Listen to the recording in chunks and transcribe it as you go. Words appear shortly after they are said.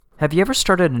Have you ever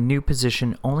started a new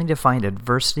position only to find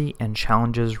adversity and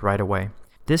challenges right away?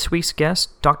 This week's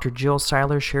guest, Dr. Jill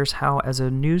Seiler, shares how, as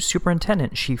a new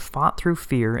superintendent, she fought through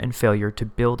fear and failure to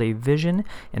build a vision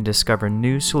and discover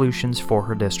new solutions for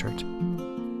her district.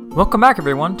 Welcome back,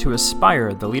 everyone, to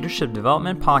Aspire, the Leadership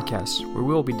Development Podcast, where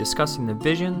we will be discussing the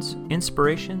visions,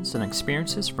 inspirations, and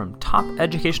experiences from top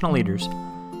educational leaders.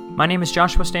 My name is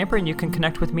Joshua Stamper, and you can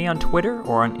connect with me on Twitter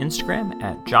or on Instagram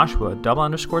at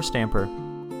Joshua_Stamper.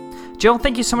 Jill,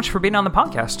 thank you so much for being on the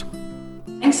podcast.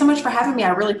 Thanks so much for having me. I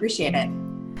really appreciate it.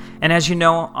 And as you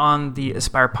know, on the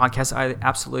Aspire podcast, I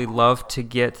absolutely love to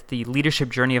get the leadership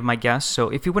journey of my guests. So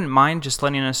if you wouldn't mind just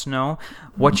letting us know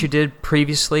what you did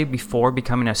previously before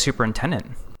becoming a superintendent.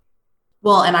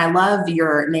 Well, and I love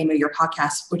your name of your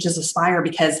podcast, which is Aspire,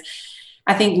 because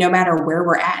I think no matter where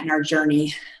we're at in our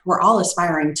journey, we're all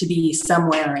aspiring to be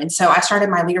somewhere. And so I started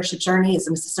my leadership journey as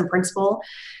an assistant principal,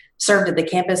 served at the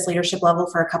campus leadership level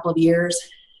for a couple of years,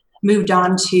 moved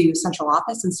on to central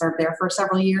office and served there for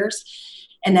several years,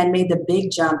 and then made the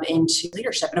big jump into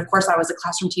leadership. And of course, I was a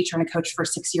classroom teacher and a coach for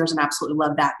 6 years and absolutely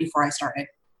loved that before I started.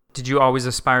 Did you always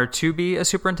aspire to be a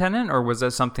superintendent, or was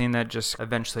that something that just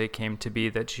eventually came to be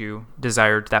that you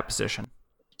desired that position?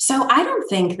 So I don't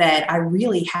think that I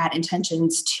really had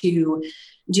intentions to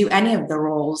do any of the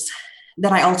roles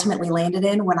that I ultimately landed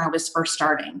in when I was first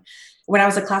starting. When I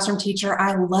was a classroom teacher,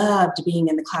 I loved being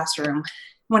in the classroom.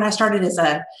 When I started as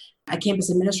a campus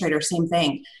administrator, same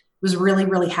thing. Was really,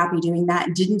 really happy doing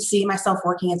that. Didn't see myself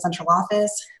working in central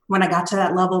office. When I got to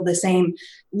that level, the same,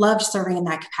 loved serving in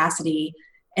that capacity.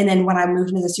 And then when I moved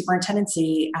into the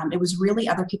superintendency, it was really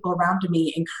other people around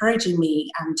me encouraging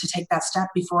me to take that step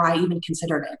before I even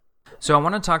considered it. So I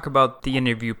want to talk about the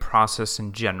interview process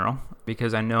in general,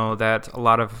 because I know that a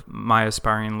lot of my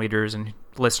aspiring leaders and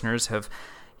listeners have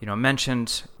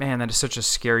mentioned, man, that is such a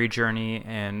scary journey.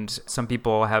 And some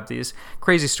people have these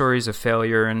crazy stories of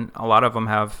failure, and a lot of them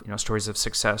have, stories of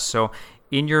success. So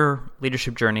in your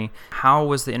leadership journey, how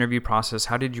was the interview process?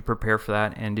 How did you prepare for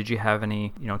that? And did you have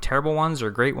any, terrible ones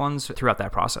or great ones throughout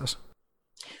that process?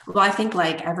 Well, I think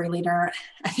like every leader,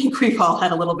 I think we've all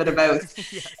had a little bit of both.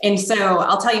 Yes. And so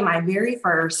I'll tell you, my very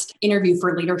first interview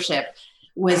for leadership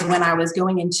was when I was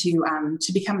going into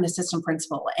to become an assistant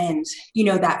principal. And,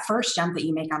 that first jump that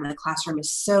you make out of the classroom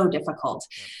is so difficult.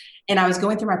 Yep. And I was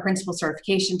going through my principal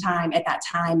certification time at that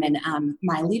time. And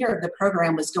my leader of the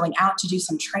program was going out to do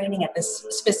some training at this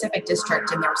specific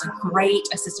district. And there was a great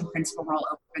assistant principal role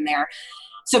open there.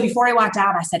 So before I walked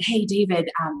out, I said, "Hey, David,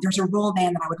 there's a role,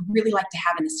 man, that I would really like to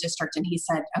have in this district." And he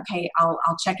said, "Okay, I'll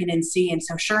check it and see." And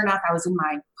so sure enough, I was in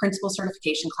my principal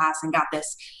certification class and got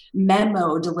this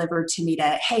memo delivered to me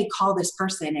to, "Hey, call this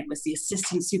person." It was the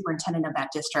assistant superintendent of that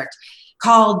district.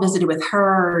 Called, visited with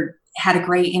her, had a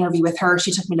great interview with her.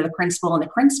 She took me to the principal, and the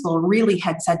principal really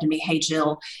had said to me, "Hey,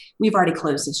 Jill, we've already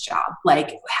closed this job.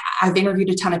 Like, I've interviewed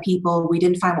a ton of people. We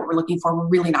didn't find what we're looking for. We're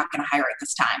really not going to hire at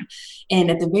this time." And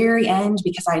at the very end,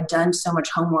 because I had done so much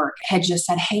homework, had just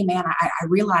said, "Hey, man, I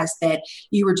realized that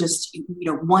you were just,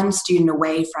 one student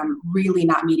away from really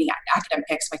not meeting academic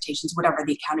expectations," whatever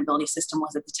the accountability system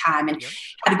was at the time, and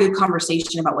had a good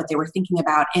conversation about what they were thinking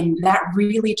about. And that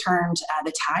really turned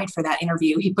the tide for that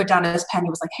interview. He put down his pen. He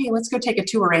was like, "Hey, let's go take a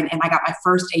tour." And I got my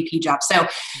first AP job. So,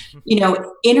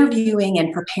 interviewing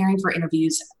and preparing for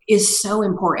interviews is so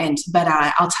important. But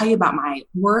I'll tell you about my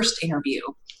worst interview,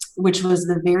 which was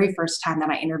the very first time that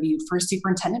I interviewed for a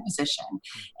superintendent position.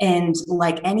 And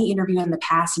like any interview in the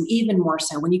past, and even more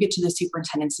so when you get to the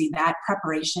superintendency, that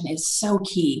preparation is so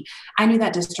key. I knew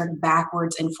that district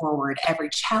backwards and forward, every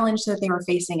challenge that they were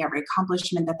facing, every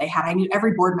accomplishment that they had. I knew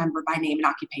every board member by name and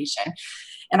occupation.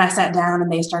 And I sat down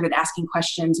and they started asking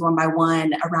questions one by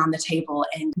one around the table.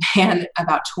 And man,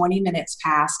 about 20 minutes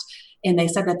passed. And they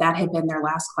said that had been their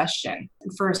last question.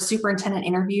 For a superintendent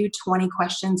interview, 20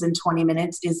 questions in 20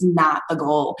 minutes is not the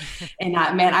goal. And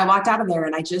man, I walked out of there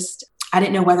and I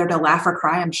didn't know whether to laugh or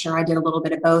cry. I'm sure I did a little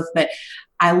bit of both, but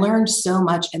I learned so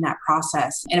much in that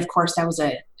process. And of course, that was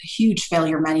a huge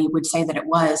failure. Many would say that it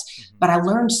was, but I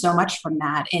learned so much from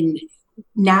that. And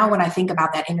now when I think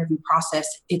about that interview process,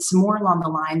 it's more along the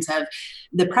lines of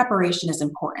the preparation is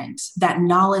important. That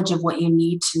knowledge of what you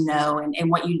need to know and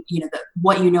what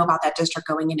what you know about that district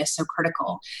going in is so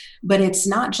critical. But it's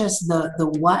not just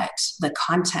the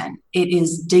content. It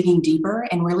is digging deeper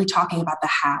and really talking about the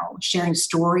how, sharing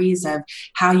stories of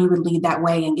how you would lead that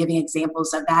way and giving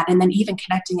examples of that. And then even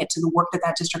connecting it to the work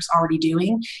that district's already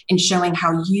doing and showing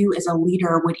how you as a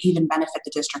leader would even benefit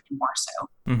the district more so.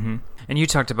 Mm-hmm. And you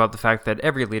talked about the fact that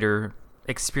every leader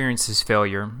experiences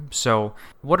failure. So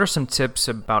what are some tips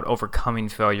about overcoming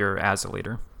failure as a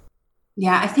leader?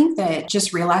 Yeah, I think that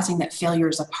just realizing that failure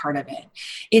is a part of it.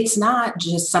 It's not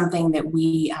just something that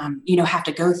we, have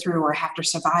to go through or have to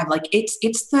survive. Like it's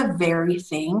the very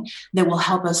thing that will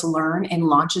help us learn and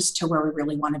launch us to where we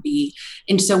really want to be.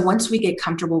 And so once we get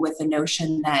comfortable with the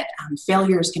notion that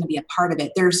failure is going to be a part of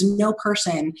it, there's no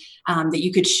person that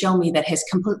you could show me that has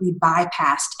completely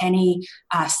bypassed any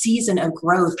season of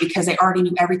growth because they already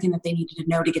knew everything that they needed to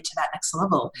know to get to that next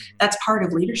level. That's part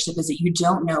of leadership, is that you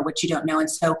don't know what you don't know,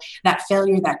 and so that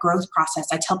failure, that growth process,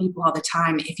 I tell people all the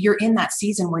time, if you're in that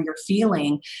season where you're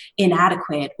feeling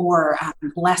inadequate or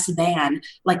less than,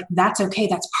 like, that's okay.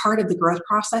 That's part of the growth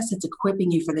process. It's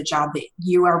equipping you for the job that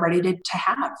you are ready to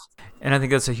have. And I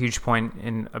think that's a huge point,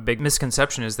 and a big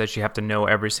misconception is that you have to know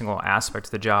every single aspect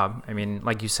of the job. I mean,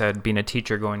 like you said, being a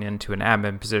teacher going into an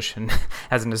admin position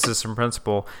as an assistant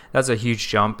principal, that's a huge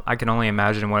jump. I can only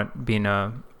imagine what being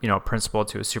a principal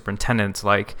to a superintendent's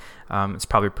like. It's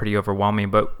probably pretty overwhelming.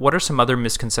 But what are some other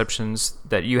misconceptions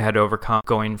that you had to overcome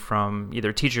going from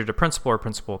either teacher to principal or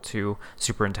principal to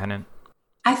superintendent?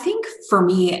 I think for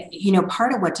me,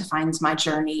 part of what defines my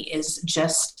journey is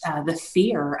just the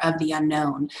fear of the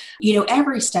unknown.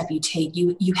 Every step you take,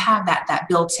 you have that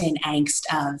built-in angst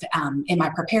of, am I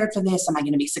prepared for this? Am I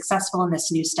going to be successful in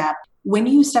this new step? When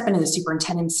you step into the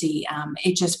superintendency,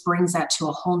 it just brings that to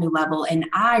a whole new level. And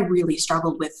I really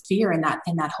struggled with fear in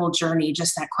that whole journey,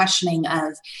 just that questioning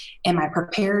of, am I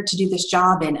prepared to do this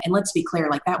job? And let's be clear,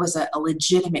 like, that was a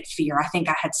legitimate fear. I think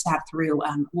I had sat through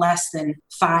less than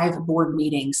 5 board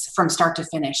meetings from start to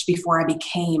finish before I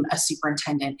became a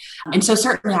superintendent. And so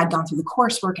certainly I'd gone through the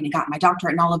coursework and I got my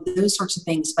doctorate and all of those sorts of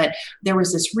things, but there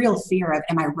was this real fear of,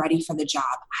 am I ready for the job?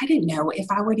 I didn't know if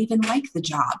I would even like the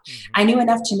job. I knew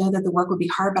enough to know that the work would be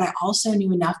hard, but I also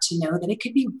knew enough to know that it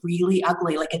could be really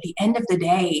ugly. Like, at the end of the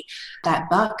day, that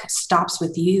buck stops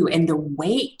with you, and the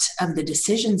weight of the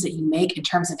decisions that you make in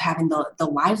terms of having the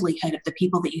livelihood of the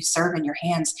people that you serve in your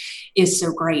hands is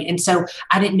so great. And so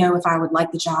I didn't know if I would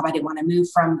like the job. I didn't want to move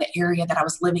from the area that I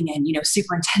was living in.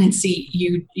 Superintendency,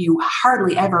 you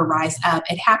hardly ever rise up.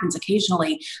 It happens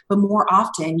occasionally, but more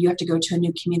often you have to go to a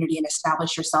new community and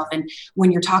establish yourself. And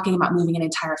when you're talking about moving an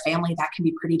entire family, that can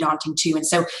be pretty daunting too. And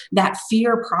so that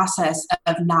fear process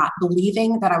of not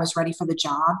believing that I was ready for the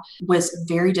job was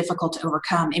very difficult to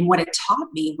overcome. And what it taught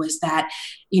me was that,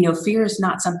 fear is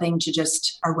not something to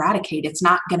just eradicate. It's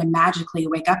not going to magically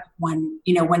wake up one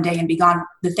day and be gone.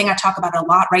 The thing I talk about a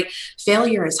lot, right?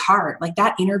 Failure is hard. Like,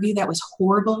 that interview, that was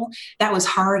horrible. That was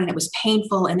hard and it was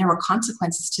painful and there were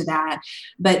consequences to that.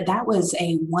 But that was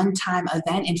a one-time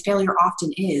event, and failure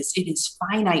often is. It is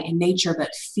finite in nature,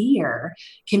 but fear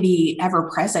can be ever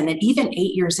present. And even 8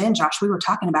 years in, Josh, we were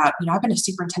talking about, I've been a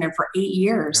superintendent for 8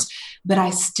 years, but I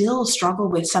still struggle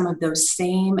with some of those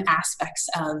same aspects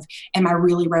of, am I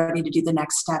really ready to do the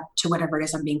next step to whatever it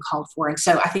is I'm being called for? And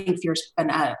so I think fear's been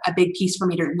a big piece for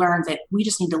me to learn that we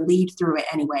just need to lead through it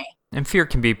anyway. And fear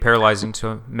can be paralyzing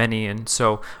to many. And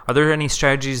so are there any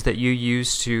strategies that you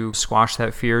use to squash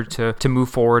that fear to move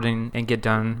forward and get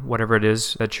done whatever it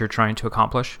is that you're trying to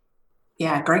accomplish?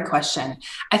 Yeah, great question.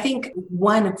 I think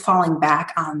one, falling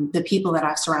back on the people that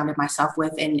I've surrounded myself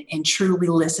with and truly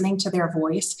listening to their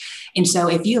voice. And so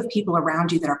if you have people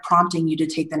around you that are prompting you to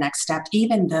take the next step,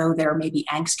 even though there may be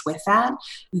angst with that,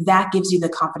 that gives you the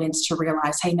confidence to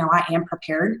realize, hey, no, I am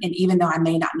prepared. And even though I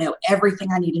may not know everything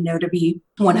I need to know to be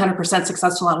 100%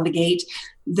 successful out of the gate,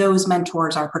 those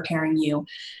mentors are preparing you.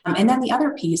 And then the other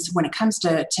piece, when it comes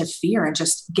to fear and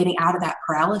just getting out of that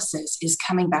paralysis, is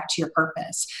coming back to your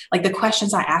purpose. Like, the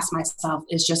questions I ask myself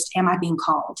is just, am I being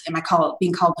called? Am I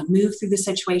being called to move through the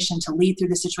situation, to lead through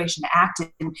the situation, to act?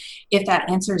 And if that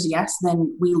answer is yes,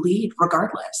 then we lead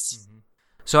regardless.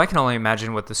 So I can only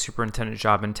imagine what the superintendent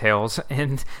job entails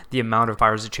and the amount of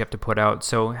fires that you have to put out.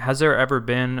 So has there ever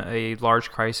been a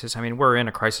large crisis? I mean, we're in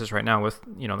a crisis right now with,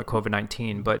 the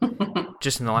COVID-19, but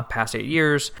just in the past 8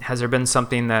 years, has there been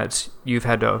something that you've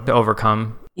had to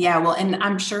overcome? Yeah, well, and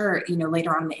I'm sure,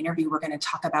 later on in the interview, we're going to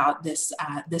talk about this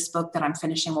book that I'm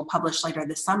finishing. We'll publish later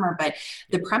this summer. But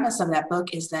the premise of that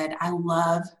book is that I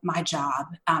love my job.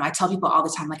 I tell people all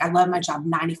the time, like, I love my job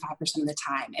 95% of the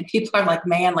time. And people are like,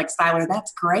 man, like, Skylar,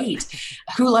 that's great.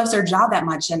 Who loves their job that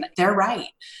much? And they're right.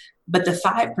 But the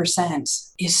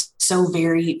 5% is so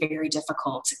very, very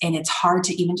difficult. And it's hard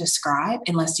to even describe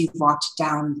unless you've walked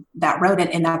down that road.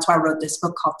 And that's why I wrote this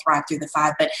book called Thrive Through the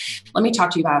Five. But let me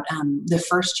talk to you about the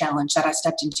first challenge that I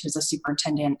stepped into as a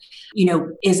superintendent.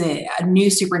 As a new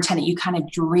superintendent, you kind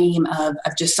of dream of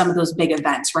just some of those big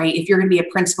events, right? If you're going to be a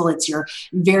principal, it's your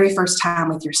very first time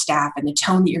with your staff and the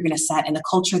tone that you're going to set and the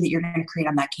culture that you're going to create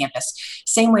on that campus.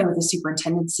 Same way with the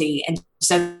superintendency. And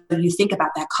so you think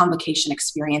about that convocation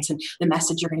experience and the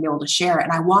message you're going to be able to share.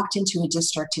 And I walked into a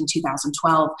district in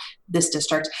 2012, this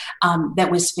district,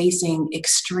 that was facing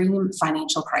extreme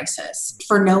financial crisis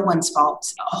for no one's fault.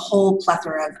 A whole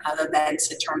plethora of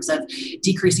events in terms of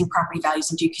decreasing property values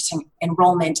and decreasing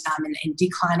enrollment and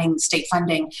declining state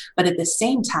funding. But at the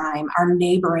same time, our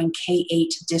neighboring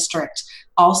K-8 district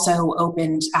also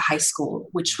opened a high school,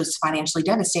 which was financially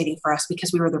devastating for us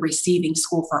because we were the receiving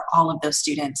school for all of those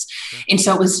students. And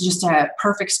so it was just a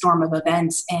perfect storm of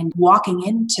events. And walking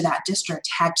into that district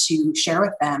had to share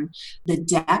with them the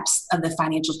depths of the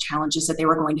financial challenges that they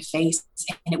were going to face.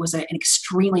 And it was an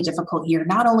extremely difficult year,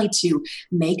 not only to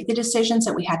make the decisions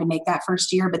that we had to make that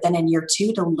first year, but then in year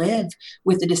two to live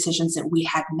with the decisions that we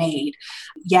had made.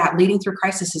 Yeah, leading through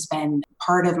crisis has been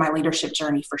part of my leadership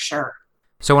journey for sure.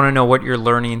 So I want to know what you're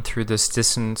learning through this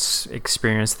distance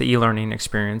experience, the e-learning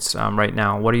experience right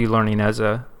now. What are you learning as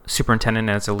a superintendent,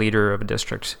 as a leader of a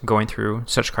district going through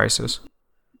such crisis?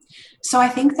 So I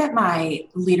think that my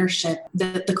leadership,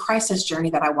 the crisis journey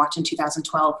that I walked in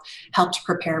 2012 helped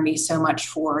prepare me so much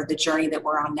for the journey that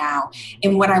we're on now.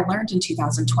 And what I learned in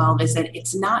 2012 is that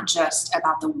it's not just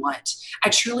about the what. I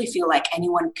truly feel like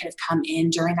anyone could have come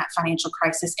in during that financial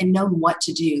crisis and known what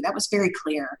to do. That was very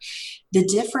clear. The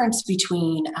difference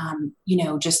between,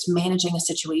 just managing a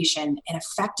situation and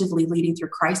effectively leading through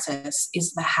crisis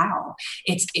is the how.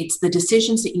 It's the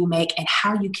decisions that you make and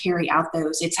how you carry out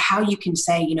those. It's how you can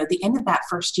say, the end of that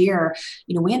first year,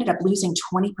 we ended up losing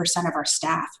 20% of our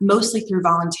staff, mostly through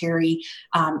voluntary,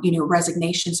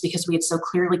 resignations because we had so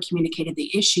clearly communicated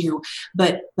the issue.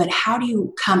 But how do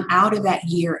you come out of that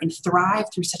year and thrive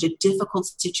through such a difficult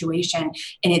situation?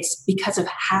 And it's because of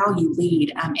how you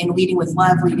lead and leading with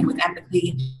love, leading with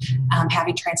empathy,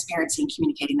 having transparency and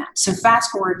communicating that. So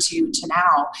fast forward to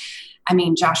now,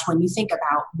 Josh, when you think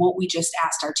about what we just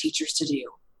asked our teachers to do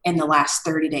in the last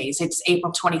 30 days, it's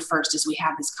April 21st as we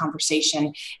have this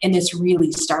conversation, and this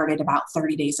really started about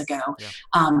 30 days ago.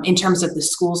 In terms of the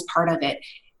schools part of it.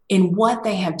 And what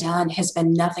they have done has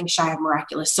been nothing shy of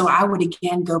miraculous. So I would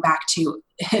again go back to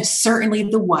certainly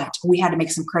the what. We had to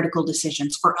make some critical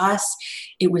decisions. For us,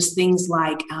 it was things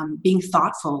like being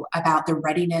thoughtful about the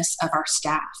readiness of our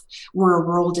staff. We're a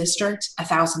rural district,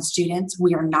 1,000 students.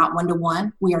 We are not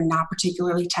one-to-one. We are not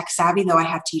particularly tech savvy, though I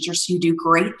have teachers who do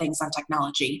great things on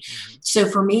technology. So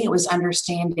for me, it was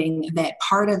understanding that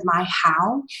part of my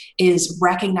how is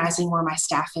recognizing where my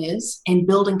staff is and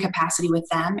building capacity with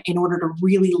them in order to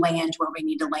really land where we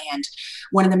need to land.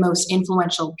 One of the most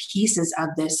influential pieces of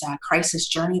this crisis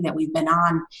journey that we've been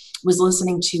on was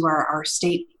listening to our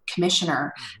state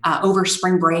commissioner over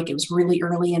spring break. It was really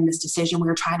early in this decision. We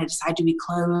were trying to decide, do we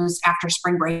close after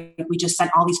spring break? We just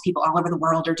sent all these people all over the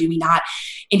world, or do we not?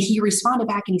 And he responded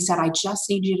back and he said, I just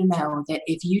need you to know that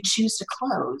if you choose to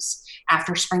close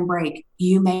after spring break,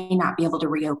 you may not be able to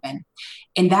reopen.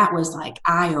 And that was like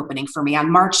eye-opening for me.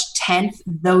 On March 10th,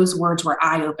 those words were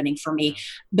eye-opening for me,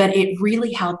 but it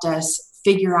really helped us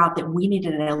figure out that we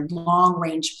needed a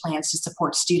long-range plans to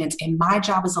support students. And my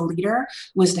job as a leader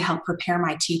was to help prepare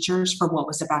my teachers for what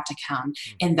was about to come.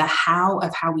 And the how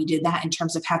of how we did that in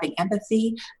terms of having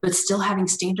empathy, but still having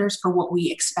standards for what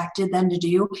we expected them to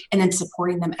do, and then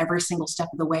supporting them every single step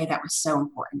of the way, that was so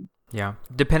important. Yeah.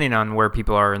 Depending on where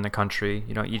people are in the country,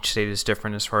 each state is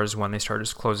different as far as when they start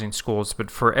closing schools. But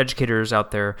for educators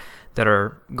out there that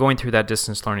are going through that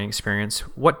distance learning experience,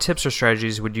 what tips or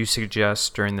strategies would you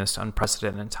suggest during this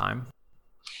unprecedented time?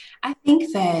 I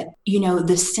think that,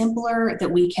 the simpler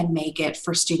that we can make it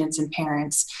for students and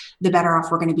parents, the better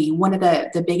off we're going to be. One of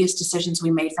the biggest decisions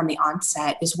we made from the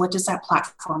onset is, what does that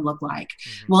platform look like?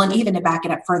 Well, and even to back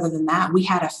it up further than that, we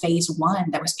had a phase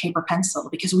one that was paper pencil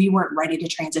because we weren't ready to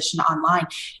transition to online.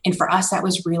 And for us, that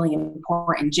was really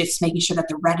important, just making sure that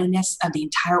the readiness of the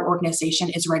entire organization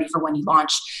is ready for when you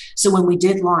launch. So when we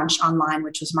did launch online,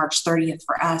 which was March 30th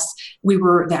for us,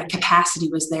 that capacity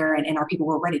was there and our people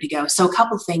were ready to go. So a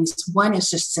couple of things. One is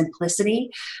just simplicity.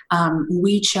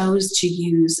 We chose to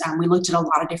use, we looked at a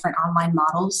lot of different online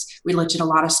models. We looked at a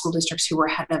lot of school districts who were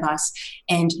ahead of us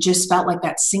and just felt like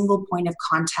that single point of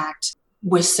contact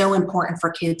was so important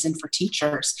for kids and for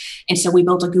teachers. And so we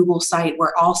built a Google site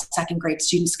where all second grade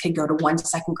students could go to one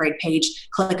second grade page,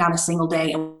 click on a single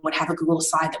day, and would have a Google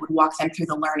slide that would walk them through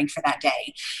the learning for that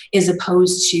day, as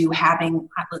opposed to having,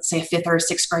 let's say, a fifth or a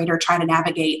sixth grader try to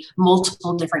navigate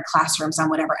multiple different classrooms on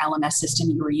whatever LMS system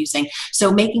you were using.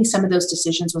 So making some of those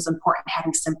decisions was important,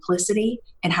 having simplicity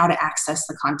and how to access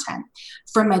the content.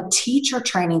 From a teacher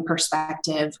training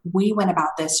perspective, we went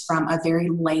about this from a very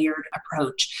layered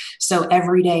approach. So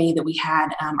every day that we had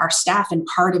our staff, and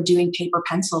part of doing paper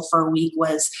pencil for a week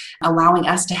was allowing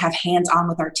us to have hands-on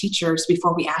with our teachers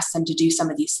before we asked them to do some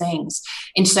of these things.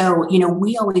 And so,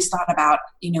 we always thought about,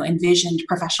 envisioned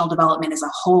professional development as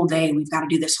a whole day. We've got to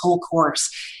do this whole course.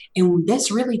 And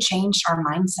this really changed our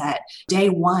mindset. Day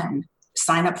one,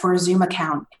 sign up for a Zoom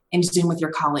account and Zoom with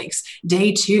your colleagues.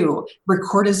 Day two,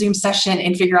 record a Zoom session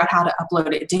and figure out how to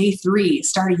upload it. Day three,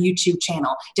 start a YouTube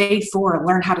channel. Day four,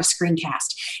 learn how to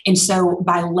screencast. And so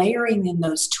by layering in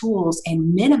those tools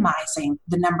and minimizing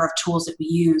the number of tools that we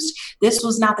used, this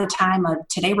was not the time of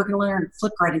today we're going to learn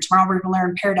Flipgrid and tomorrow we're going to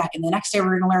learn Pear Deck and the next day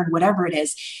we're going to learn whatever it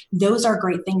is. Those are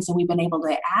great things and we've been able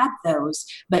to add those,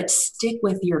 but stick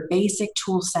with your basic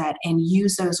tool set and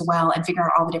use those well and figure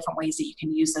out all the different ways that you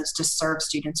can use those to serve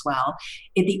students well.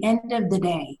 At the end of the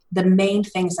day, the main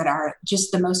things that are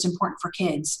just the most important for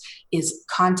kids is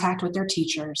contact with their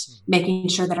teachers, making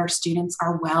sure that our students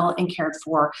are well and cared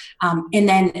for, and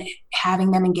then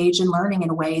having them engage in learning in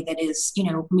a way that is,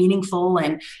 meaningful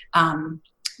and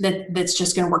that's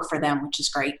just going to work for them, which is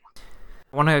great.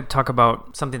 I want to talk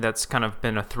about something that's kind of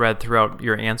been a thread throughout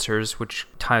your answers, which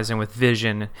ties in with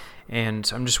vision.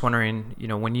 And I'm just wondering,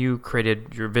 when you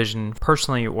created your vision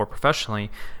personally or professionally,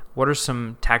 what are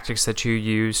some tactics that you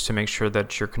use to make sure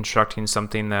that you're constructing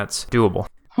something that's doable?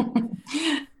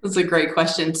 That's a great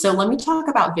question. So let me talk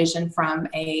about vision from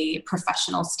a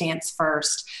professional stance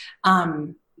first.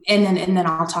 And then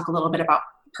I'll talk a little bit about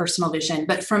personal vision.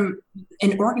 But from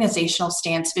an organizational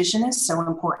stance, vision is so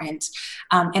important.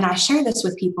 And I share this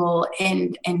with people,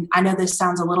 and I know this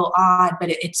sounds a little odd, but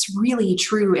it's really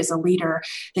true as a leader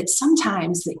that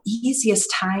sometimes the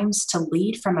easiest times to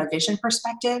lead from a vision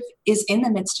perspective is in the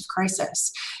midst of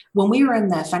crisis. When we were in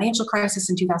the financial crisis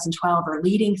in 2012 or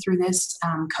leading through this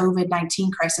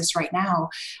COVID-19 crisis right now,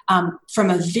 from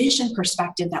a vision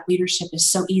perspective, that leadership is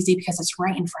so easy because it's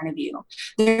right in front of you.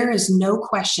 There is no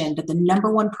question that the number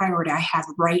one priority I have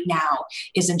right now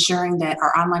is ensuring that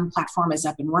our online platform is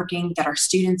up and working, that our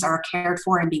students are cared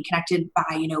for and being connected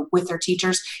by, with their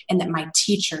teachers, and that my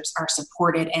teachers are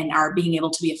supported and are being able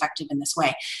to be effective in this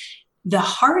way. The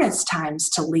hardest times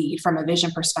to lead from a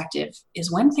vision perspective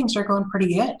is when things are going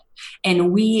pretty good.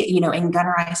 And we, in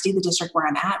Gunner ISD, the district where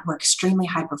I'm at, we're extremely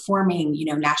high performing,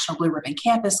 National Blue Ribbon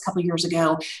Campus a couple of years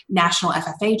ago, national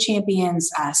FFA champions,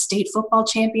 state football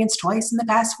champions twice in the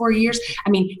past 4 years.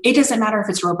 I mean, it doesn't matter if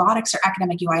it's robotics or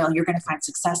academic UIL, you're going to find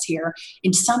success here.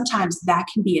 And sometimes that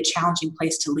can be a challenging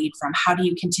place to lead from. How do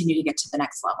you continue to get to the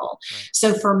next level? Right.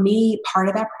 So for me, part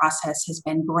of that process has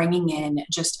been bringing in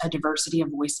just a diversity of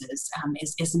voices,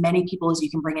 as many people as you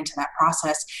can bring into that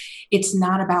process. It's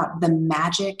not about the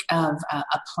magic of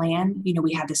a plan.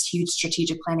 We have this huge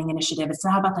strategic planning initiative. It's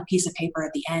not about the piece of paper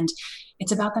at the end.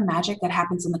 It's about the magic that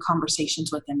happens in the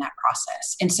conversations within that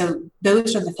process. And so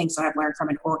those are the things that I've learned from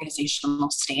an organizational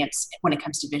stance when it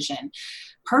comes to vision.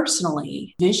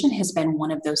 Personally, vision has been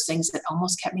one of those things that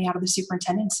almost kept me out of the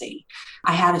superintendency.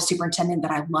 I had a superintendent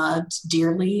that I loved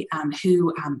dearly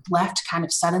who left kind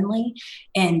of suddenly.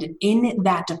 And in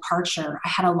that departure, I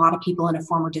had a lot of people in a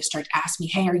former district ask me,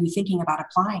 hey, are you thinking about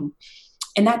applying?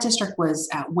 And that district was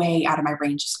way out of my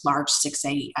range, large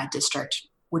 6A district,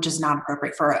 which is not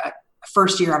appropriate for a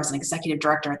first year. I was an executive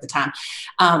director at the time.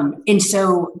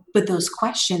 But those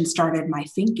questions started my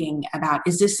thinking about,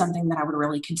 is this something that I would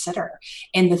really consider?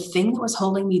 And the thing that was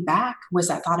holding me back was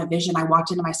that thought of vision. I walked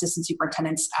into my assistant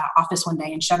superintendent's office one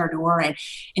day and shut her door and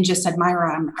just said,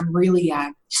 Myra, I'm really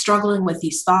struggling with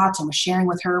these thoughts, and was sharing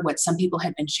with her what some people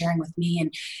had been sharing with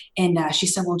me. And she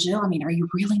said, well, Jill, are you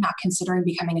really not considering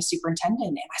becoming a superintendent?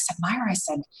 And I said, Myra,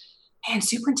 man,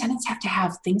 superintendents have to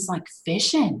have things like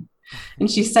vision.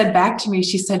 And she said back to me,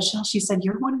 she said,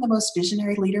 you're one of the most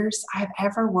visionary leaders I've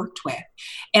ever worked with.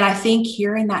 And I think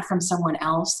hearing that from someone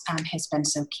else has been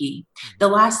so key. The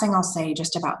last thing I'll say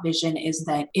just about vision is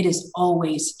that it is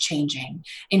always changing.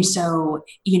 And so,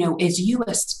 as you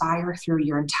aspire through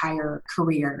your entire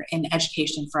career in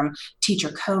education, from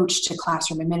teacher coach to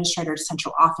classroom administrator to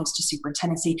central office to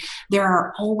superintendency, there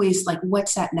are always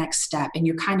what's that next step? And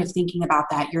you're kind of thinking about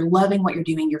that. You're loving what you're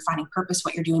doing. You're finding purpose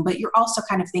what you're doing, but you're also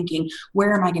kind of thinking,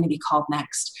 where am I going to be called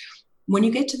next? when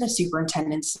you get to the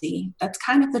superintendency, that's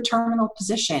kind of the terminal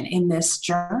position in this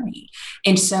journey.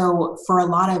 And so for a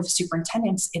lot of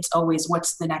superintendents, it's always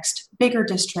what's the next bigger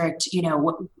district,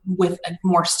 with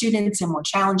more students and more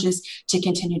challenges to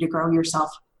continue to grow yourself.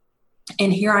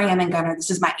 And here I am in Gunter. This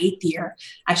is my 8th year.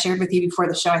 I shared with you before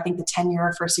the show, I think the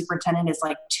tenure for a superintendent is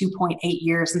like 2.8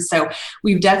 years. And so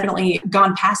we've definitely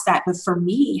gone past that. But for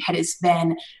me, it has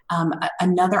been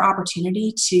another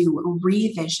opportunity to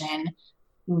revision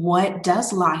what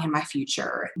does lie in my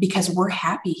future, because we're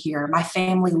happy here. My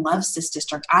family loves this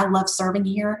district. I love serving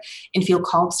here and feel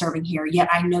called serving here, yet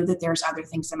I know that there's other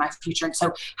things in my future. And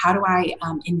so how do I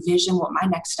envision what my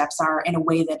next steps are in a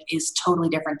way that is totally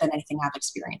different than anything I've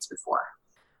experienced before?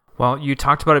 Well, you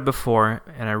talked about it before,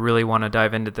 and I really want to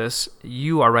dive into this.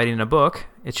 You are writing a book.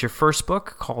 It's your first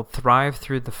book called Thrive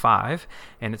Through the 5,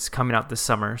 and it's coming out this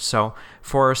summer. So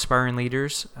for aspiring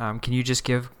leaders, can you just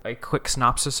give a quick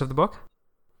synopsis of the book?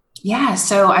 Yeah,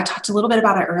 so I talked a little bit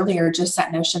about it earlier, just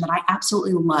that notion that I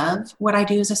absolutely love what I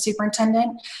do as a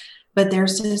superintendent, but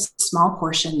there's this small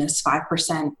portion, this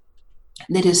 5%,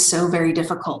 that is so very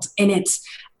difficult. And it's,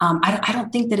 I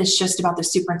don't think that it's just about the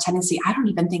superintendency. I don't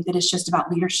even think that it's just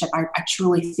about leadership. I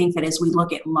truly think that as we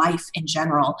look at life in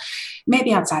general,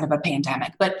 maybe outside of a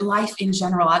pandemic, but life in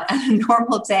general on a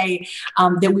normal day,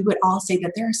 that we would all say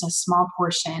that there's a small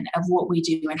portion of what we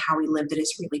do and how we live that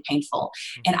is really painful.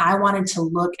 And I wanted to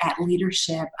look at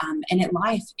leadership and at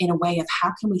life in a way of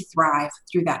how can we thrive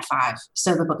through that 5.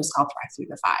 So the book is called Thrive Through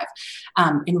the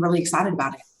 5, and really excited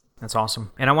about it. That's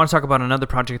awesome. And I want to talk about another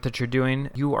project that you're doing.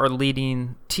 You are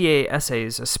leading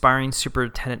TASA's Aspiring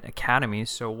Superintendent Academy.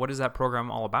 So what is that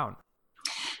program all about?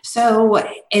 So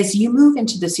as you move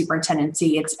into the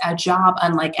superintendency, it's a job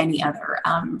unlike any other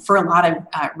for a lot of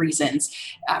reasons.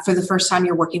 For the first time,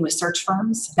 you're working with search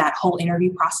firms. That whole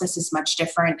interview process is much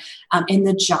different, and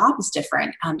the job is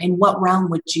different. In what realm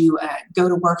would you go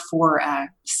to work for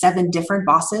 7 different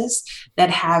bosses that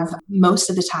have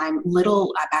most of the time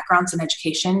little backgrounds in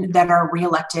education that are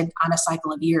reelected on a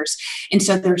cycle of years? And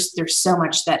so there's so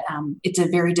much that it's a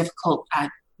very difficult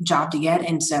job to get.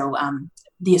 And so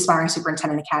the Aspiring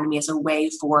Superintendent Academy is a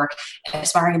way for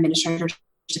aspiring administrators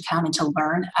to come and to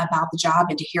learn about the job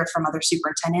and to hear from other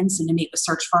superintendents and to meet with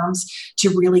search firms to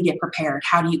really get prepared.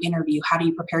 How do you interview? How do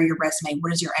you prepare your resume?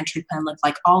 What does your entry plan look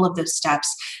like? All of those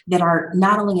steps that are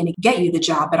not only going to get you the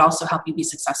job, but also help you be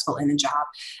successful in the job.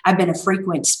 I've been a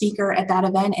frequent speaker at that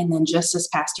event. And then just this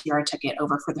past year, I took it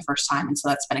over for the first time. And so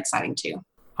that's been exciting too.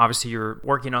 Obviously, you're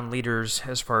working on leaders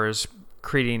as far as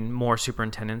creating more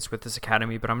superintendents with this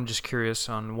academy, but I'm just curious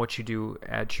on what you do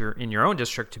in your own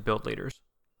district to build leaders.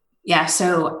 Yeah,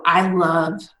 so I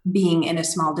love being in a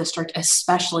small district,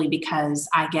 especially because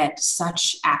I get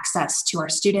such access to our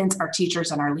students, our teachers,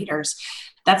 and our leaders.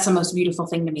 That's the most beautiful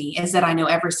thing to me, is that I know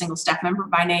every single staff member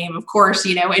by name, of course,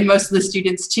 and most of the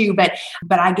students too, but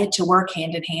I get to work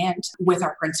hand in hand with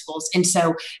our principals. And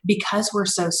so because we're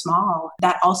so small,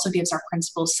 that also gives our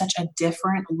principals such a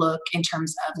different look in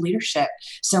terms of leadership.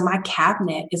 So my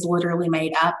cabinet is literally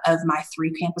made up of my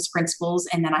 3 campus principals.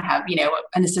 And then I have,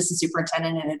 an assistant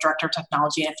superintendent and a director of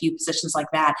technology and a few positions like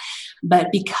that.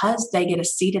 But because they get a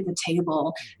seat at the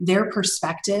table, their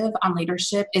perspective on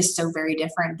leadership is so very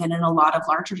different than in a lot of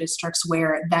larger districts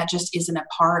where that just isn't a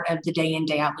part of the day in,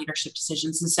 day out leadership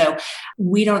decisions. And so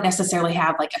we don't necessarily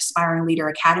have like aspiring leader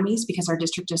academies because our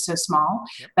district is so small,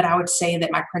 but I would say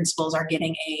that my principals are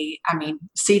getting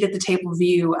seat at the table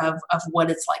view of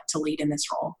what it's like to lead in this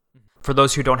role. For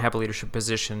those who don't have a leadership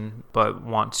position but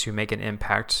want to make an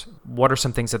impact, what are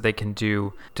some things that they can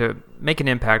do to make an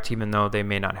impact even though they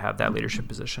may not have that leadership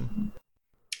position?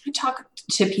 I talk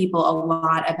to people a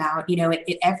lot about,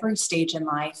 at every stage in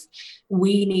life,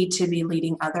 we need to be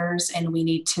leading others and we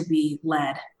need to be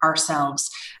led ourselves.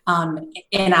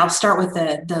 And I'll start with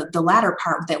the latter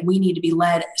part, that we need to be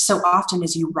led. So often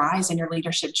as you rise in your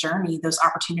leadership journey, those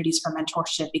opportunities for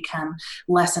mentorship become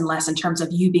less and less in terms of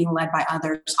you being led by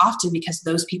others, often because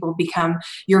those people become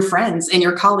your friends and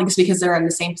your colleagues because they're in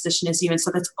the same position as you. And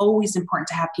so that's always important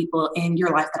to have people in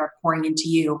your life that are pouring into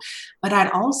you. But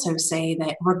I'd also say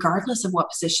that regardless of what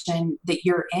position that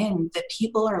you're in, that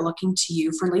people are looking to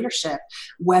you for leadership,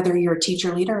 whether you're a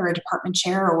teacher leader or a department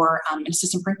chair or an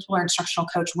assistant principal or instructional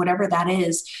coach, whatever that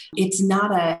is. It's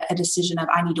not a decision of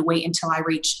I need to wait until I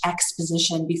reach X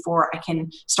position before I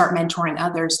can start mentoring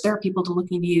others. There are people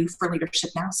looking to you for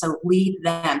leadership now, so lead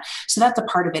them. So that's a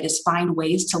part of it, is find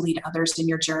ways to lead others in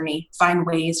your journey, find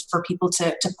ways for people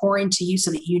to pour into you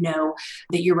so that you know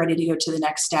that you're ready to go to the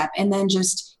next step. And then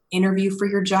just interview for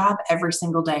your job every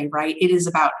single day, right? It is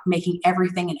about making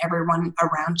everything and everyone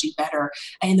around you better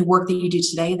and the work that you do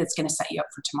today that's going to set you up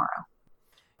for tomorrow.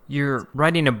 You're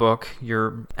writing a book,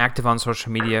 you're active on social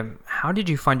media. How did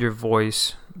you find your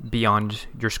voice beyond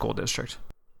your school district?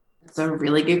 It's a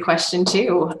really good question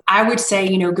too. I would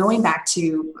say, going back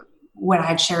to what I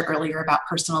had shared earlier about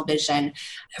personal vision,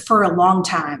 for a long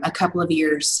time, a couple of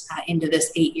years into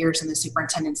this 8 years in the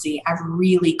superintendency, I've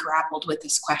really grappled with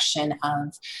this question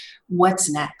of what's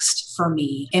next for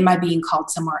me? Am I being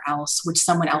called somewhere else? Would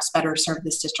someone else better serve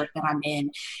this district that I'm in?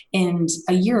 And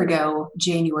a year ago,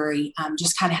 January,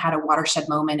 just kind of had a watershed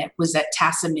moment. It was at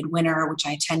TASA Midwinter, which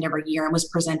I attend every year, and was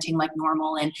presenting like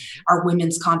normal, and our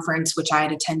women's conference, which I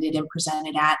had attended and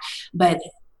presented at. But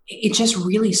it just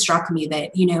really struck me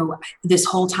that, this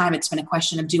whole time it's been a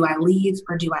question of, do I leave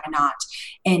or do I not?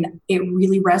 And it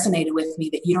really resonated with me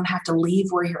that you don't have to leave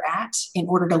where you're at in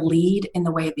order to lead in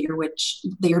the way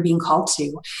that you're being called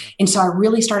to. And so I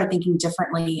really started thinking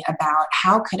differently about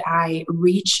how could I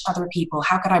reach other people?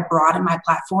 How could I broaden my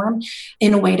platform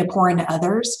in a way to pour into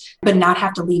others, but not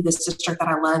have to leave this district that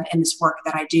I love and this work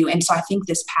that I do? And so I think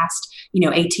this past,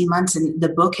 18 months, and the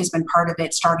book has been part of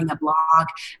it, starting a blog,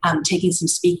 taking some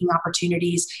speaking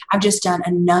opportunities. I've just done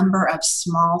a number of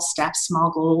small steps, small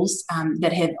goals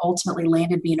that have ultimately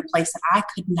landed me in a place that I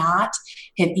could not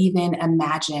have even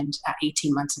imagined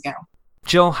 18 months ago.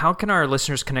 Jill, how can our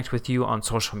listeners connect with you on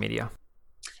social media?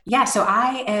 Yeah, so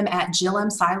I am at Jill M.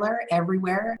 Seiler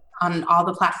everywhere on all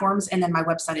the platforms. And then my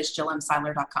website is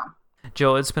jillmseiler.com.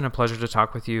 Jill, it's been a pleasure to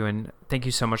talk with you, and thank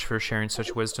you so much for sharing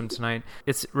such wisdom tonight.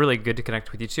 It's really good to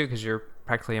connect with you too, because you're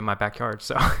practically in my backyard.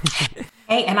 So,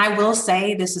 hey, and I will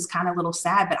say this is kind of a little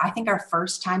sad, but I think our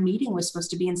first time meeting was supposed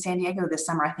to be in San Diego this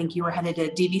summer. I think you were headed to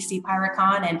DVC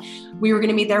PyroCon, and we were going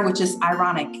to meet there, which is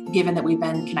ironic given that we've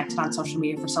been connected on social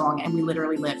media for so long, and we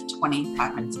literally live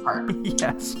 25 minutes apart.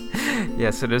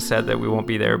 Yes, it is sad that we won't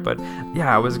be there, but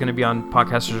yeah, I was going to be on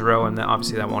Podcasters Row, and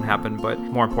obviously that won't happen, but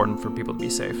more important for people to be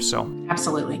safe. So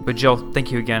absolutely. But Jill,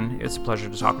 thank you again. It's a pleasure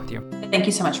to talk with you. Thank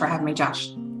you so much for having me,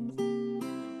 Josh.